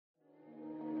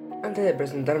Antes de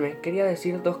presentarme, quería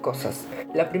decir dos cosas.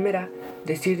 La primera,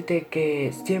 decirte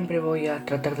que siempre voy a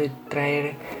tratar de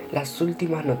traer las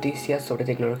últimas noticias sobre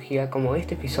tecnología como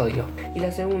este episodio. Y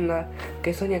la segunda,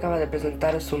 que Sony acaba de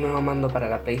presentar su nuevo mando para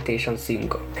la PlayStation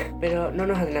 5. Pero no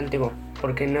nos adelantemos,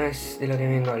 porque no es de lo que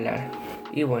vengo a hablar.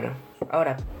 Y bueno,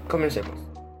 ahora, comencemos.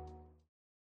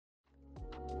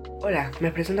 Hola, me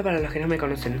presento para los que no me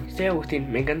conocen. Soy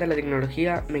Agustín, me encanta la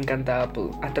tecnología, me encanta Apple.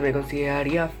 Hasta me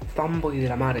consideraría fanboy de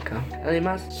la marca.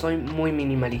 Además, soy muy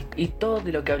minimalista. Y todo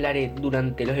de lo que hablaré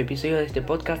durante los episodios de este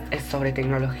podcast es sobre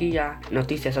tecnología,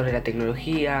 noticias sobre la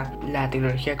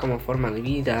tecnología como forma de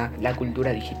vida, la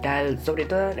cultura digital, sobre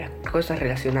todas las cosas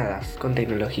relacionadas con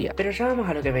tecnología. Pero ya vamos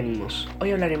a lo que venimos. Hoy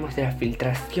hablaremos de la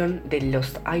filtración de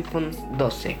los iPhones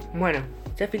 12. Bueno,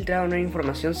 se ha filtrado nueva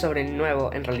información sobre el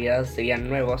nuevo, en realidad serían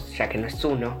nuevos, ya que no es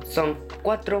uno. Son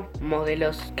 4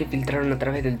 modelos que filtraron a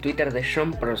través del Twitter de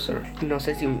John Prosser. No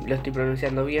sé si lo estoy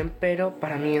pronunciando bien, pero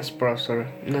para mí es Prosser,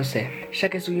 no sé. Ya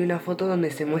que subió una foto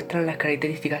donde se muestran las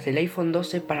características del iPhone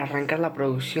 12 para arrancar la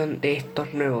producción de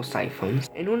estos nuevos iPhones,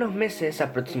 en unos meses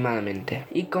aproximadamente.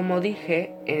 Y como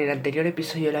dije en el anterior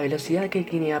episodio, la velocidad que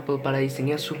tiene Apple para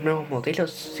diseñar sus nuevos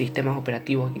modelos, sistemas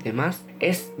operativos y demás,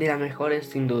 es de las mejores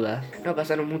sin dudas. No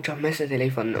pasaron muchos meses del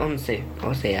iPhone 11,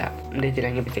 o sea, desde el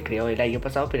año que se creó el año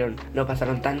pasado, pero no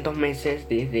pasaron tantos meses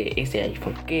desde ese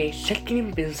iPhone. Que ya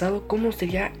tienen pensado cómo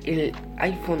sería el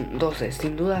iPhone 12.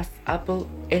 Sin dudas, Apple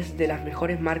es de las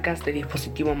mejores marcas de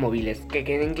dispositivos móviles. Que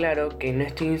queden claro que no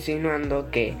estoy insinuando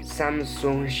que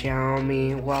Samsung,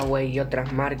 Xiaomi, Huawei y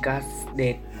otras marcas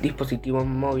de dispositivos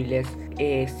móviles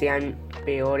sean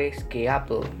peores que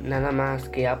Apple. Nada más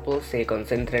que Apple se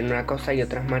concentra en una cosa y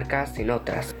otras marcas en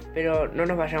otras. Pero no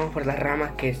nos vayamos por las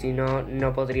ramas, que si no,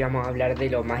 no podríamos hablar de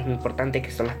lo más importante,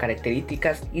 que son las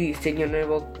características y diseño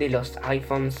nuevo de los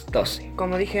iPhones 12.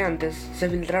 Como dije antes, se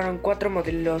filtraron 4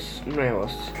 modelos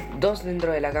nuevos. 2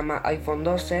 dentro de la gama iPhone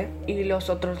 12 y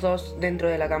los otros 2 dentro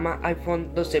de la gama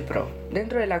iPhone 12 Pro.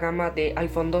 Dentro de la gama de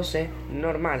iPhone 12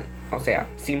 normal, o sea,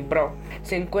 sin Pro,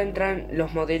 se encuentran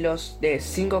los modelos de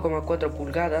 5,4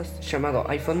 pulgadas llamado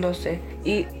iPhone 12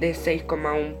 y de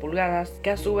 6,1 pulgadas que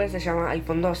a su vez se llama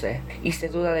iPhone 12, y se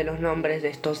duda de los nombres de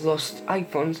estos dos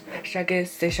iPhones ya que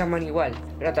se llaman igual,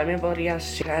 pero también podría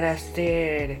llegar a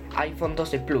ser iPhone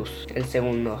 12 Plus, el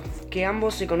segundo, que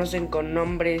ambos se conocen con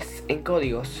nombres en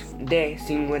códigos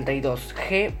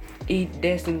D52G y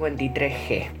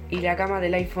D53G. Y la gama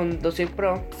del iPhone 12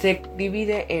 Pro se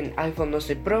divide en iPhone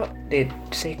 12 Pro de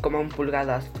 6,1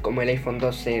 pulgadas como el iPhone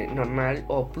 12 normal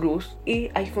o Plus, y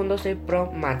iPhone 12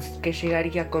 Pro Max, que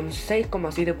llegaría con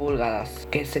 6,7 pulgadas,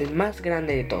 que es el más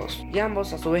grande de todos. Y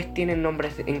ambos a su vez tienen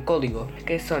nombres en código,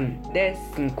 que son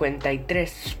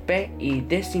D53P y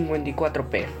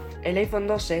D54P. El iPhone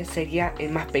 12 sería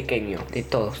el más pequeño de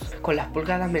todos, con las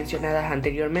pulgadas mencionadas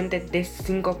anteriormente de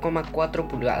 5,4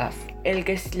 pulgadas. El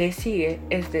que le sigue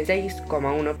es de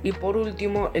 6,1 y por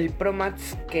último el Pro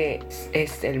Max, que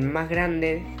es el más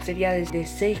grande, sería de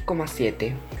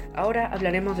 6,7. Ahora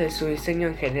hablaremos de su diseño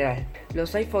en general.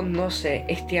 Los iPhone 12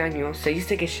 este año se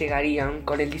dice que llegarían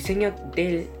con el diseño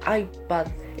del iPad,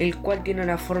 el cual tiene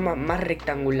una forma más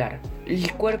rectangular.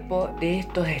 El cuerpo de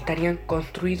estos estarían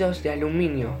construidos de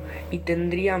aluminio y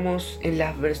tendríamos en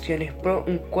las versiones Pro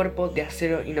un cuerpo de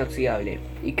acero inoxidable.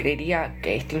 Y creería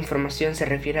que esta información se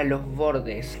refiere a los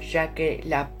bordes, ya que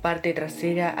la parte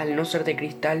trasera, al no ser de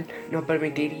cristal, no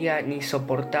permitiría ni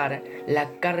soportar la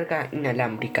carga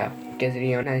inalámbrica, que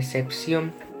sería una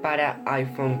decepción para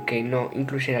iPhone que no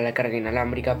incluyera la carga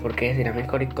inalámbrica, porque es de las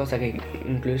mejores cosas que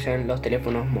incluyen los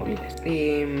teléfonos móviles.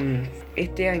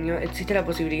 Este año existe la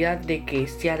posibilidad de que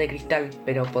sea de cristal,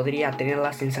 pero podría tener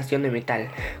la sensación de metal,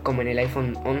 como en el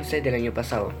iPhone 11 del año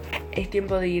pasado. Es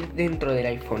tiempo de ir dentro del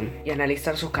iPhone y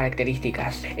analizar sus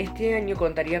características. Este año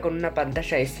contaría con una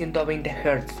pantalla de 120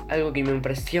 Hz, algo que me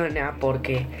impresiona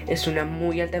porque es una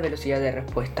muy alta velocidad de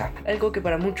respuesta. Algo que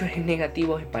para muchos es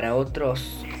negativo y para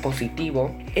otros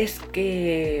positivo, es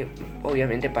que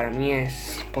obviamente para mí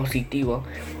es positivo,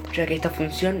 ya que esta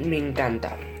función me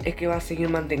encanta. Es que va a seguir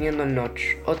manteniendo el notch.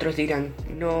 Otros dirán,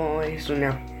 no, es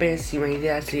una pésima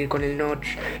idea seguir con el notch,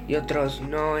 y otros,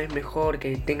 no, es mejor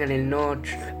que tengan el notch,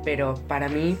 pero para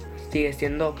mí sigue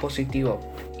siendo positivo.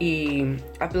 Y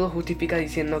Apple justifica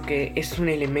diciendo que es un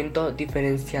elemento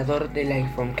diferenciador del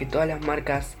iPhone, que todas las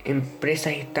marcas,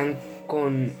 empresas están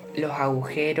con los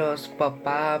agujeros,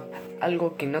 pop-up.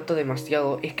 Algo que noto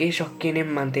demasiado es que ellos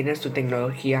quieren mantener su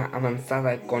tecnología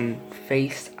avanzada con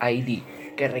Face ID,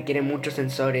 que requiere muchos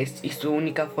sensores y su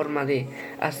única forma de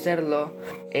hacerlo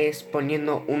es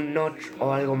poniendo un notch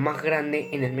o algo más grande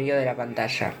en el medio de la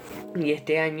pantalla. Y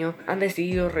este año han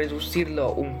decidido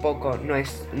reducirlo un poco, no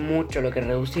es mucho lo que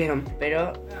reducieron,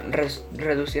 pero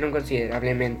reducieron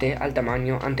considerablemente al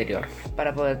tamaño anterior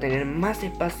para poder tener más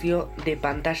espacio de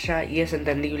pantalla, y es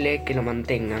entendible que lo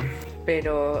mantengan.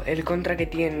 Pero el contra que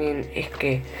tienen es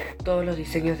que todos los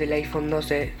diseños del iPhone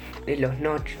 12 de los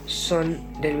notch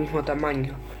son del mismo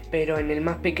tamaño, pero en el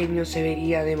más pequeño se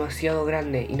vería demasiado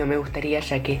grande y no me gustaría,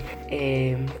 ya que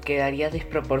quedaría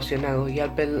desproporcionado, y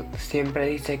Apple siempre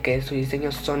dice que sus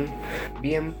diseños son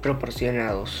bien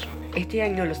proporcionados. Este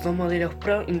año los dos modelos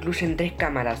Pro incluyen 3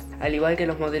 cámaras, al igual que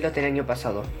los modelos del año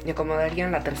pasado, y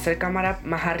acomodarían la tercera cámara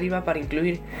más arriba para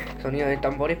incluir sonido de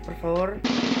tambores, por favor.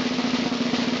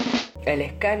 El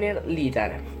escáner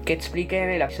LiDAR, que expliqué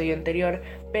en el episodio anterior,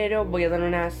 pero voy a dar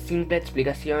una simple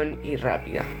explicación y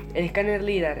rápida. El escáner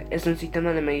LiDAR es un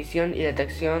sistema de medición y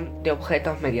detección de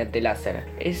objetos mediante láser.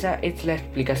 Esa es la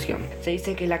explicación. Se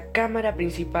dice que la cámara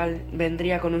principal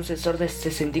vendría con un sensor de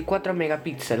 64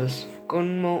 megapíxeles.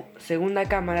 Como segunda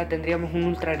cámara tendríamos un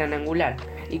ultra gran angular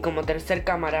y como tercer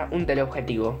cámara un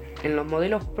teleobjetivo. En los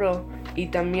modelos Pro, y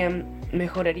también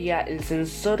mejoraría el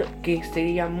sensor, que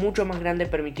sería mucho más grande,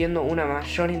 permitiendo una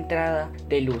mayor entrada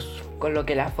de luz, con lo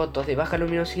que las fotos de baja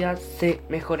luminosidad se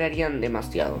mejorarían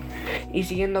demasiado. Y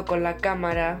siguiendo con la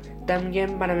cámara,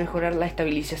 también van a mejorar la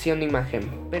estabilización de imagen,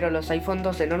 pero los iPhone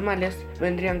 12 normales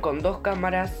vendrían con 2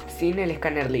 cámaras sin el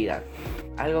escáner LiDAR.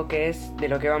 Algo que es de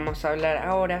lo que vamos a hablar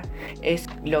ahora es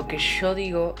lo que yo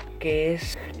digo que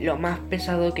es lo más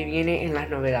pesado que viene en las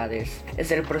novedades.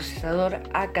 Es el procesador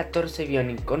A14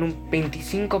 Bionic, con un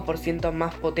 25%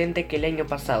 más potente que el año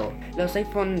pasado. Los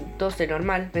iPhone 12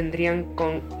 normal vendrían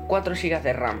con 4 GB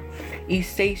de RAM y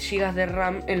 6 GB de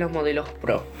RAM en los modelos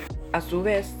Pro. A su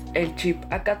vez, el chip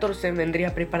A14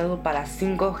 vendría preparado para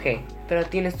 5G, pero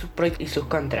tiene sus pros y sus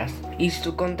contras. Y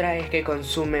su contra es que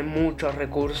consume muchos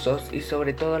recursos, y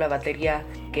sobre todo la batería,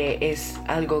 que es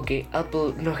algo que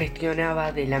Apple no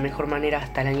gestionaba de la mejor manera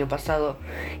hasta el año pasado,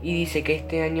 y dice que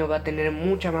este año va a tener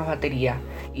mucha más batería.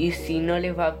 Y si no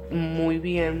les va muy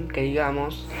bien, que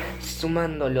digamos,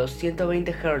 sumando los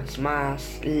 120 Hz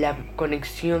más la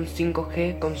conexión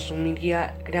 5G,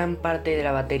 consumiría gran parte de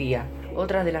la batería.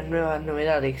 Otra de las nuevas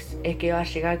novedades es que va a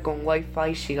llegar con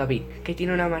Wi-Fi Gigabit, que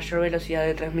tiene una mayor velocidad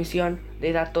de transmisión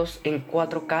de datos en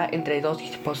 4K entre dos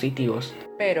dispositivos.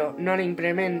 Pero no lo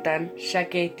implementan, ya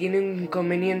que tiene un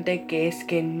inconveniente, que es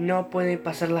que no puede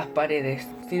pasar las paredes.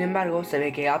 Sin embargo, se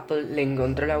ve que Apple le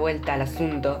encontró la vuelta al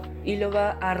asunto y lo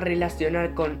va a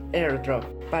relacionar con AirDrop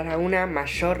para una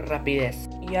mayor rapidez.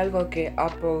 Y algo que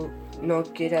Apple no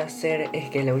quiere hacer es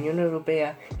que la Unión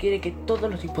Europea quiere que todos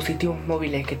los dispositivos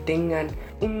móviles que tengan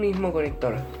un mismo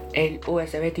conector, el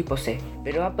USB tipo C,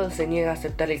 pero Apple se niega a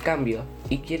aceptar el cambio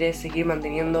y quiere seguir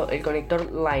manteniendo el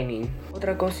conector Lightning.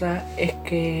 Otra cosa es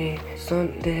que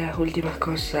son de las últimas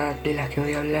cosas de las que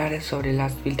voy a hablar sobre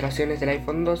las filtraciones del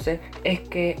iPhone 12, es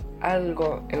que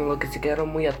algo en lo que se quedaron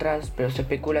muy atrás, pero se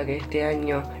especula que este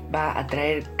año va a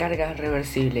traer cargas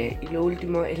reversibles. Y lo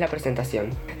último es la presentación.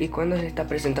 ¿Y cuándo es esta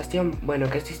presentación? Bueno,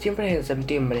 casi siempre es en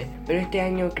septiembre, pero este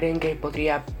año creen que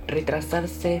podría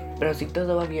retrasarse, pero si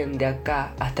todo va bien de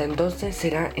acá hasta entonces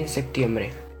será en septiembre.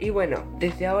 Y bueno,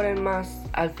 desde ahora en más,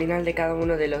 al final de cada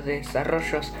uno de los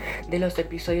desarrollos de los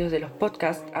episodios de los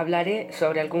podcasts, hablaré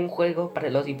sobre algún juego para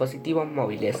los dispositivos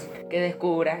móviles que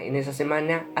descubra en esa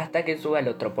semana hasta que suba el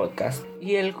otro podcast.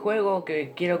 Y el juego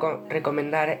que quiero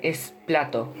recomendar es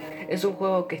Plato. Es un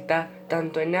juego que está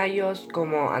tanto en iOS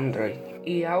como Android.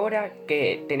 Y ahora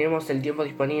que tenemos el tiempo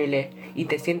disponible y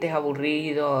te sientes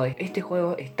aburrido, este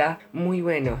juego está muy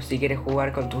bueno si quieres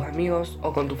jugar con tus amigos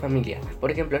o con tu familia.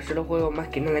 Por ejemplo, yo lo juego más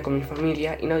que nada con mi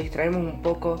familia y nos distraemos un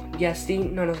poco, y así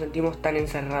no nos sentimos tan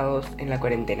encerrados en la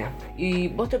cuarentena. Y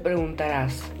vos te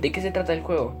preguntarás, ¿de qué se trata el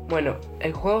juego? Bueno,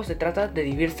 el juego se trata de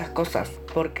diversas cosas,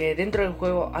 porque dentro del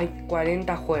juego hay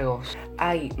 40 juegos.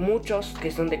 Hay muchos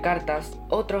que son de cartas,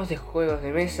 otros de juegos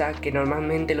de mesa que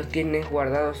normalmente los tienes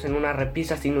guardados en una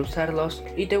repisa sin usarlos,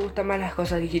 y te gustan más las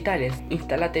cosas digitales,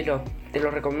 instálatelo, te lo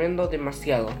recomiendo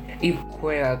demasiado, y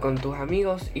juega con tus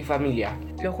amigos y familia.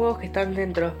 Los juegos que están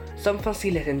dentro son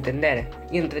fáciles de entender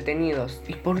y entretenidos.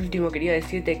 Y por último quería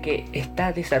decirte que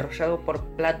está desarrollado por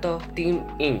Plato Team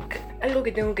Inc. Algo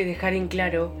que tengo que dejar en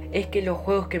claro es que los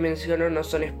juegos que menciono no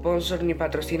son sponsors ni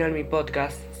patrocinan mi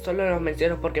podcast. Solo los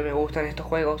menciono porque me gustan estos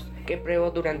juegos que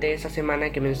pruebo durante esa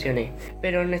semana que mencioné.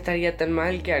 Pero no estaría tan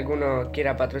mal que alguno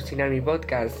quiera patrocinar mi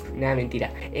podcast. Nada,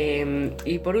 mentira.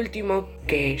 Y por último,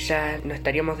 que ya nos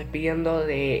estaríamos despidiendo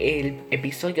del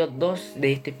episodio 2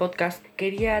 de este podcast,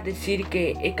 quería decir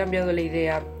que he cambiado la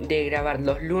idea de grabar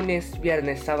los lunes,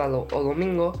 viernes, sábado o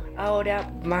domingo.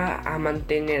 Ahora va a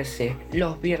mantenerse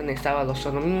los viernes, sábados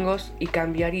o domingos y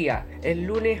cambiaría el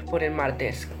lunes por el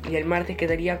martes. Y el martes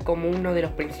quedaría como uno de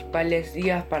los principales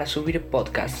días para subir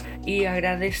podcast. Y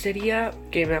agradecería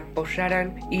que me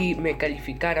apoyaran y me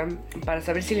calificaran para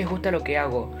saber si les gusta lo que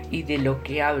hago y de lo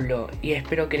que hablo. Y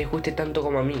espero que les guste tanto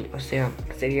como a mí. O sea,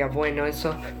 sería bueno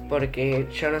eso, porque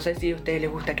yo no sé si a ustedes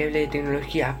les gusta que hable de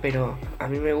tecnología, pero a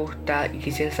mí me gusta y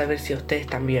quisiera saber si a ustedes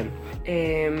también.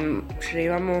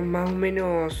 Llevamos más o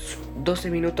menos 12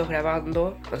 minutos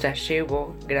grabando, o sea,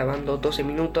 llevo grabando 12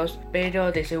 minutos,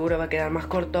 pero de seguro va a quedar más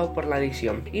corto por la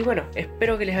edición. Y bueno,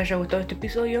 espero que les haya gustado este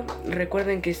episodio.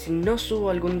 Recuerden que si no subo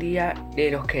algún día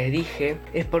de los que dije,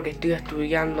 es porque estoy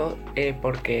estudiando,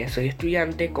 porque soy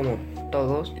estudiante como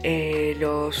todos.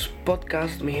 Los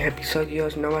podcasts, mis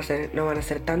episodios no van a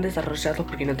ser tan desarrollados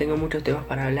porque no tengo muchos temas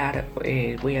para hablar.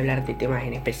 Voy a hablar de temas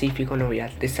en específico, no voy a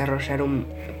desarrollar un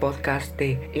podcast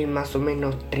de más o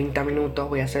menos 30 minutos.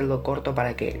 Voy a hacerlo corto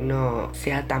para que no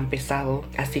sea tan pesado,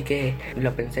 así que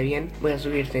lo pensé bien. Voy a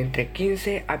subir de entre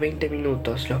 15 a 20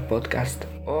 minutos los podcasts,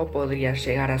 o podría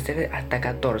llegar a ser hasta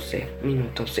 14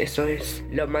 minutos. Eso es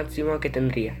lo máximo que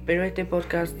tendría, pero este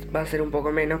podcast va a ser un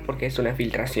poco menos porque es una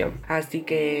filtración. Así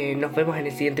que nos vemos en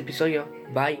el siguiente episodio.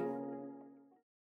 Bye.